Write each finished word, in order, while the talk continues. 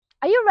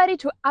Are you ready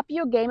to up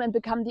your game and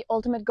become the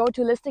ultimate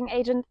go-to listing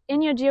agent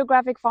in your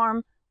geographic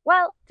farm?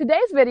 Well,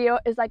 today's video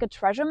is like a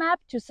treasure map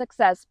to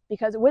success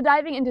because we're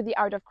diving into the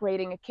art of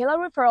creating a killer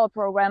referral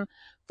program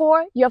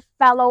for your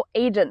fellow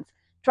agents.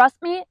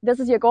 Trust me, this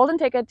is your golden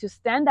ticket to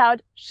stand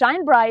out,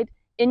 shine bright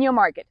in your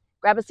market.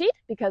 Grab a seat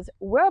because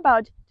we're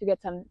about to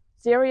get some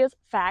serious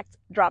facts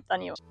dropped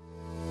on you.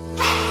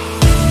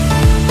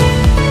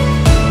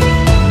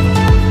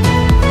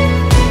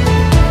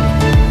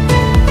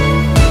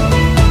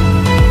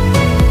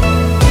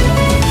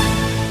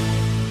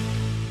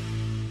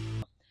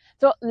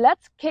 So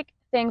let's kick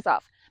things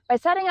off. By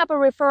setting up a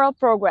referral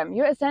program,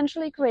 you're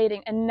essentially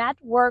creating a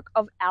network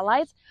of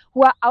allies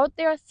who are out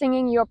there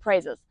singing your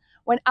praises.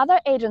 When other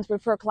agents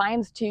refer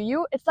clients to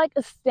you, it's like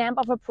a stamp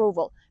of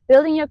approval,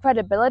 building your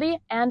credibility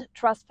and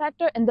trust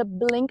factor in the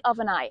blink of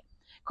an eye.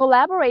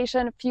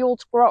 Collaboration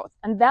fuels growth,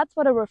 and that's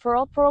what a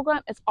referral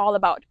program is all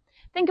about.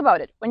 Think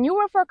about it. When you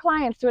refer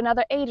clients to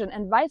another agent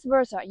and vice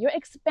versa, you're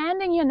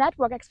expanding your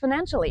network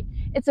exponentially.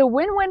 It's a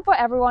win-win for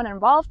everyone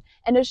involved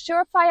and a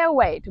surefire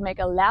way to make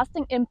a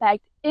lasting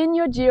impact in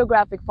your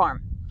geographic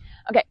farm.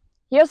 Okay,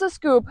 here's a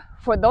scoop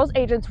for those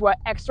agents who are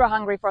extra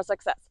hungry for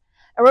success.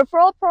 A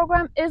referral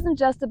program isn't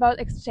just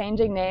about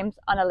exchanging names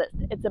on a list.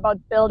 It's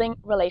about building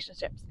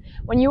relationships.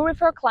 When you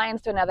refer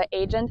clients to another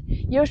agent,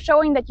 you're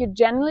showing that you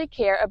genuinely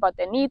care about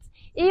their needs,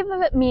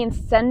 even if it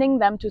means sending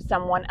them to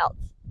someone else.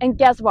 And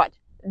guess what?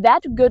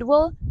 That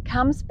goodwill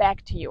comes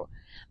back to you.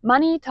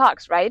 Money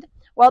talks, right?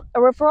 Well, a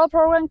referral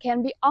program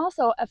can be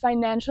also a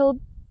financial,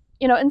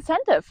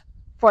 incentive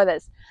for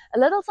this. A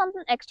little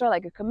something extra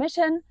like a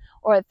commission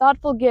or a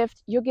thoughtful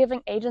gift you're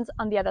giving agents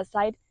on the other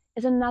side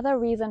is another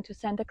reason to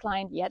send a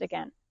client yet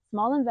again.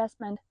 Small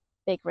investment,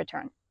 big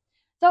return.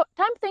 So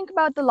time to think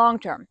about the long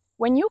term.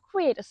 When you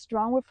create a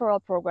strong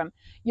referral program,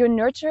 you're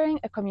nurturing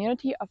a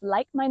community of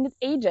like-minded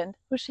agents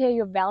who share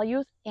your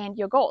values and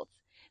your goals.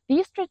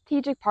 These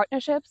strategic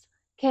partnerships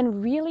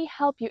can really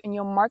help you in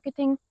your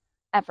marketing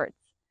efforts.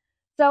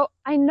 So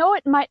I know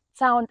it might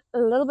sound a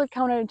little bit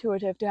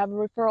counterintuitive to have a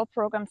referral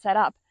program set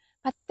up,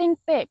 but think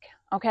big,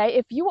 okay?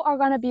 If you are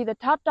going to be the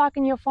top dog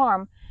in your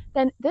farm,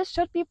 then this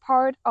should be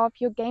part of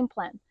your game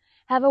plan.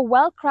 Have a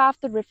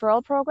well-crafted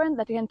referral program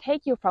that can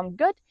take you from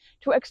good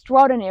to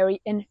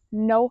extraordinary in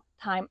no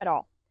time at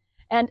all.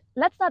 And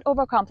let's not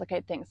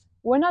overcomplicate things.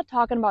 We're not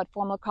talking about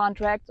formal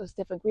contracts or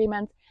stiff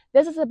agreements.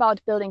 This is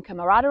about building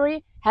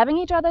camaraderie, having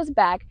each other's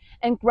back,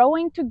 and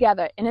growing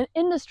together in an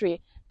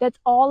industry that's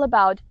all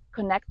about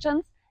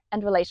connections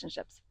and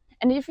relationships.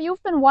 And if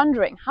you've been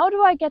wondering, how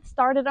do I get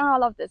started on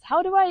all of this?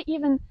 How do I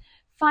even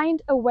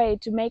find a way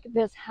to make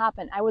this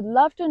happen? I would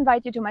love to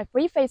invite you to my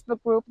free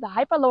Facebook group, The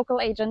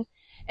Hyperlocal Agent,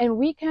 and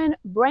we can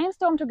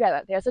brainstorm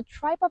together. There's a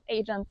tribe of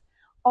agents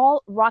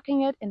all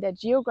rocking it in their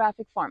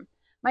geographic farm.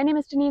 My name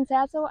is Janine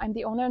Sasso. I'm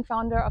the owner and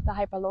founder of The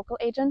Hyperlocal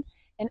Agent,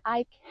 and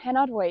I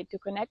cannot wait to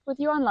connect with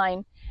you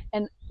online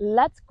and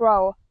let's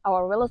grow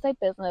our real estate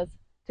business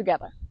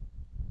together.